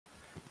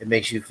It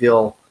makes you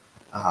feel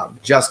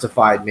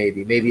justified,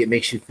 maybe. Maybe it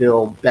makes you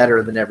feel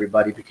better than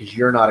everybody because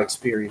you're not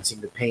experiencing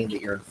the pain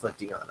that you're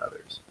inflicting on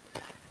others.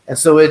 And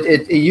so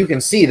you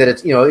can see that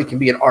it's, it can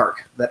be an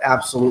arc that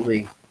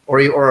absolutely,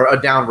 or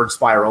a downward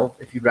spiral,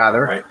 if you'd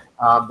rather. Right.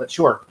 But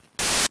sure.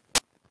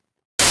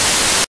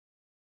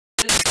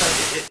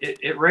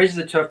 It raises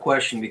a tough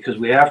question because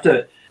we have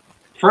to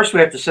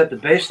set the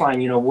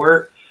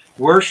baseline.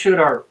 Where should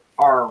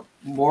our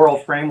moral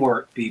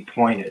framework be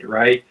pointed,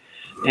 right?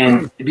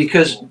 And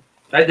because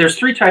there's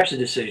three types of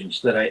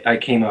decisions that I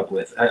came up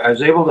with. I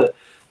was able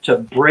to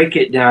break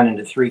it down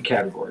into three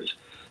categories.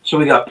 So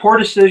we got poor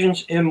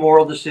decisions,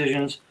 immoral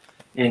decisions,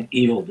 and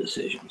evil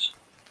decisions,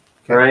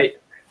 okay. Right?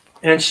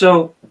 And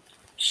so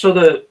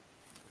the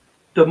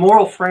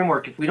moral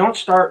framework, if we don't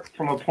start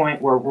from a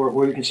point where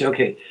we can say,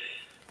 okay,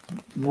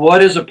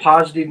 what is a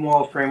positive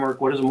moral framework?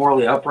 What is a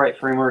morally upright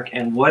framework?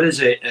 And what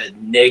is a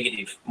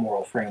negative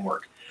moral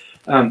framework?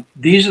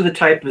 These are the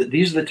type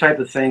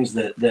of things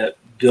that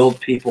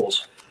build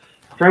people's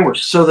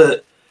frameworks. So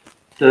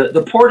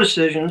the poor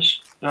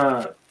decisions,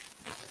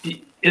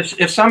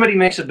 if somebody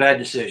makes a bad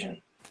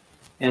decision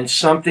and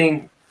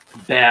something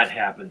bad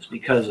happens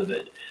because of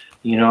it,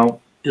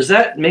 does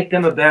that make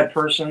them a bad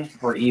person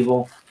or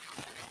evil?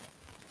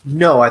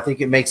 No, I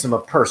think it makes them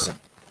a person.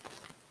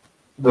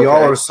 We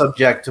all are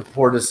subject to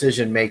poor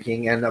decision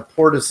making, and a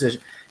poor decision.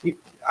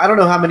 I don't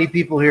know how many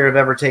people here have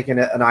ever taken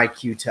an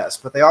IQ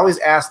test, but they always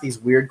ask these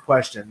weird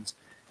questions.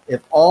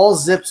 If all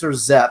zips are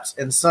zeps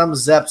and some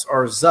zeps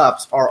are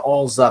zups, are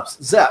all zups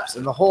zeps?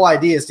 And the whole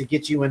idea is to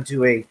get you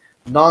into a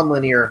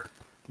nonlinear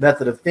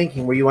method of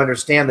thinking where you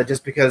understand that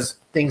just because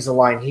things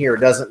align here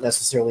doesn't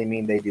necessarily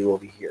mean they do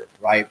over here,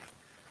 right?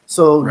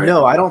 So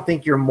no, I don't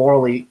think you're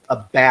morally a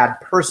bad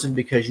person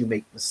because you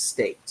make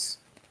mistakes.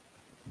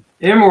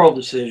 Immoral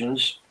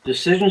decisions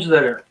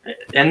that are,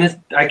 and this,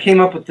 I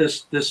came up with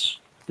this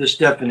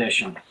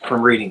definition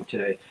from reading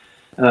today.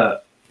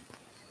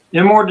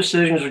 Immoral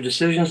decisions are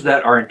decisions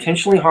that are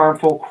intentionally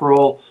harmful,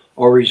 cruel,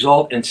 or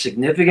result in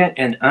significant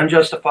and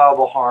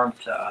unjustifiable harm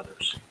to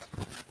others.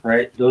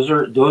 Right? Those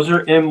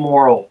are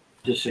immoral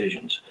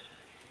decisions.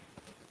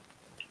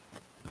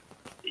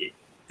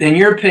 In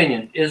your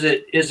opinion, is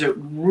it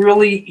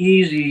really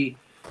easy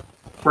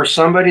for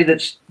somebody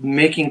that's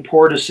making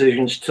poor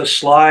decisions to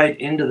slide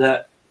into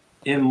that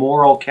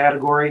immoral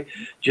category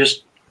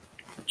just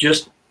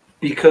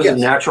because of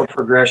natural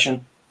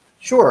progression?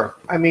 Sure.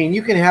 I mean,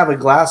 you can have a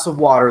glass of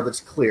water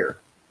that's clear,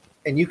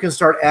 and you can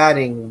start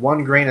adding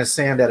 1 grain of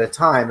sand at a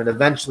time, and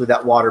eventually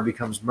that water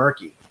becomes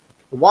murky.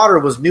 The water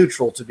was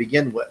neutral to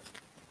begin with,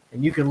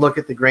 and you can look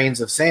at the grains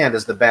of sand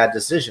as the bad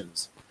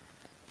decisions.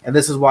 And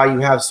this is why you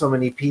have so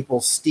many people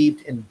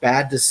steeped in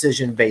bad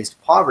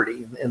decision-based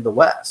poverty in the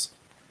West.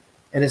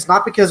 And it's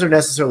not because they're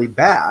necessarily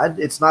bad.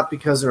 It's not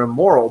because they're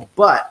immoral.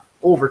 But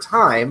over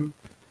time,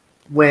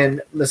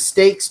 when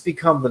mistakes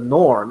become the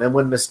norm and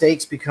when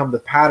mistakes become the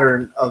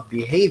pattern of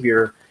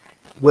behavior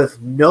with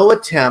no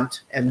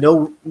attempt and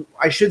no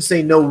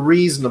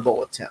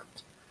reasonable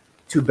attempt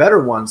to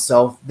better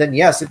oneself, then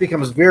yes, it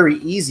becomes very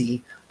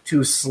easy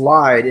to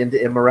slide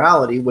into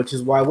immorality, which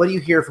is why, what do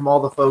you hear from all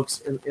the folks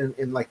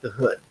in like the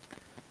hood?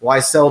 Why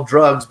sell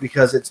drugs?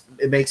 Because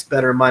it makes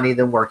better money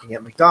than working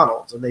at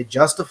McDonald's. And they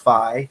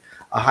justify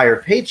a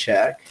higher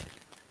paycheck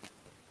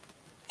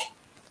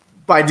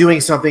by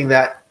doing something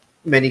that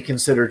many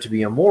consider to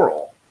be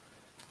immoral.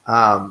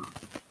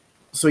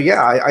 So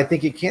yeah, I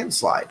think it can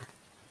slide.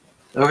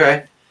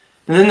 Okay.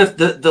 And then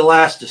the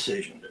last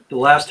decision, the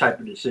last type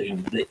of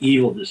decision, the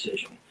evil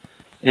decision.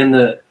 And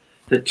the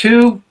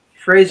two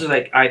phrases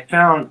I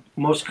found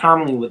most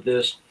commonly with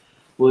this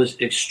was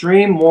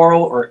extreme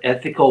moral or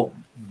ethical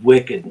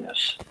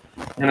wickedness.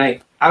 And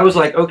I was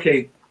like,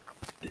 okay,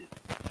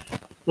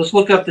 let's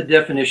look up the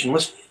definition.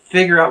 Let's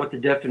figure out what the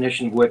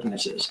definition of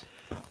wickedness is.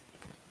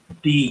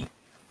 The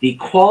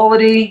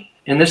quality,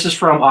 and this is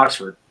from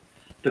Oxford,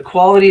 the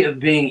quality of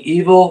being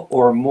evil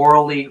or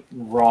morally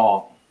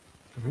wrong.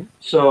 Mm-hmm.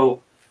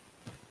 So,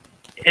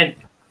 and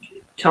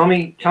tell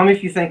me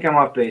if you think I'm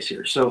off base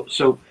here.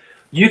 So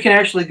you can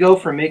actually go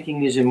from making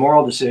these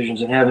immoral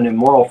decisions and have an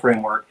immoral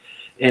framework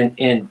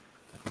and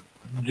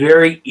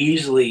very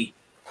easily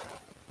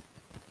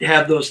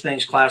have those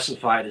things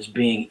classified as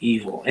being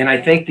evil. And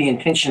I think the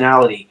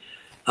intentionality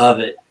of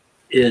it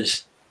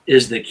is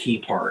the key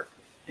part.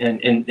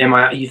 And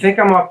you think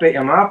I'm off base?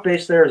 Am I off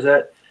base there? Is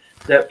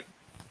that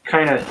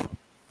kind of?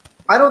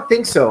 I don't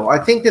think so. I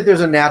think that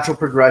there's a natural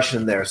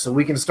progression there. So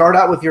we can start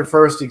out with your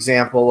first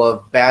example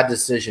of bad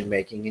decision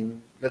making.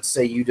 And let's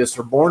say you just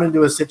are born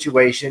into a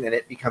situation and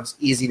it becomes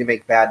easy to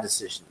make bad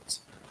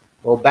decisions.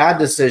 Well, bad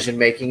decision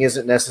making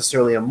isn't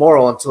necessarily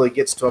immoral until it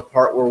gets to a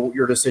part where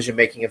your decision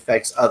making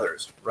affects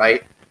others,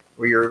 right?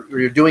 Where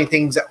you're doing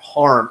things that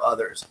harm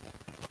others.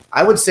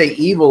 I would say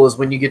evil is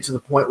when you get to the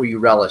point where you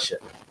relish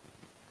it,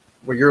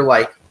 where you're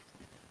like,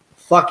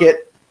 fuck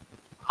it,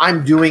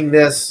 I'm doing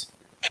this.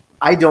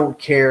 I don't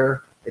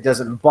care. It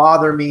doesn't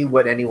bother me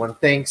what anyone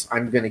thinks.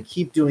 I'm going to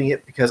keep doing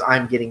it because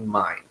I'm getting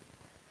mine.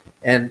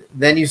 And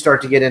then you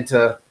start to get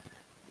into,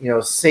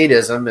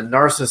 sadism and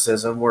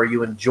narcissism, where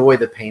you enjoy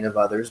the pain of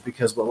others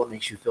because, well, it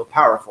makes you feel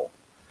powerful.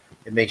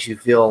 It makes you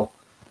feel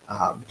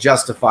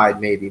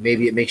justified, maybe.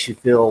 Maybe it makes you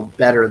feel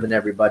better than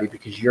everybody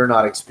because you're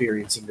not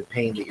experiencing the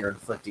pain that you're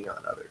inflicting on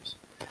others.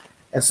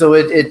 And so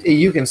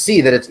you can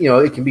see that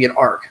it can be an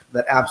arc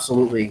that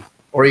absolutely,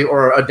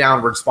 or a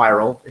downward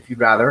spiral, if you'd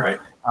rather. Right.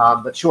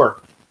 But sure.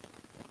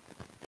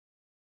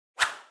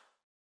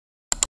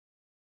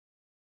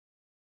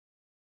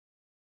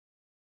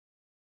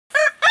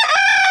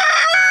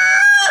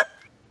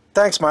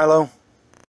 Thanks, Milo.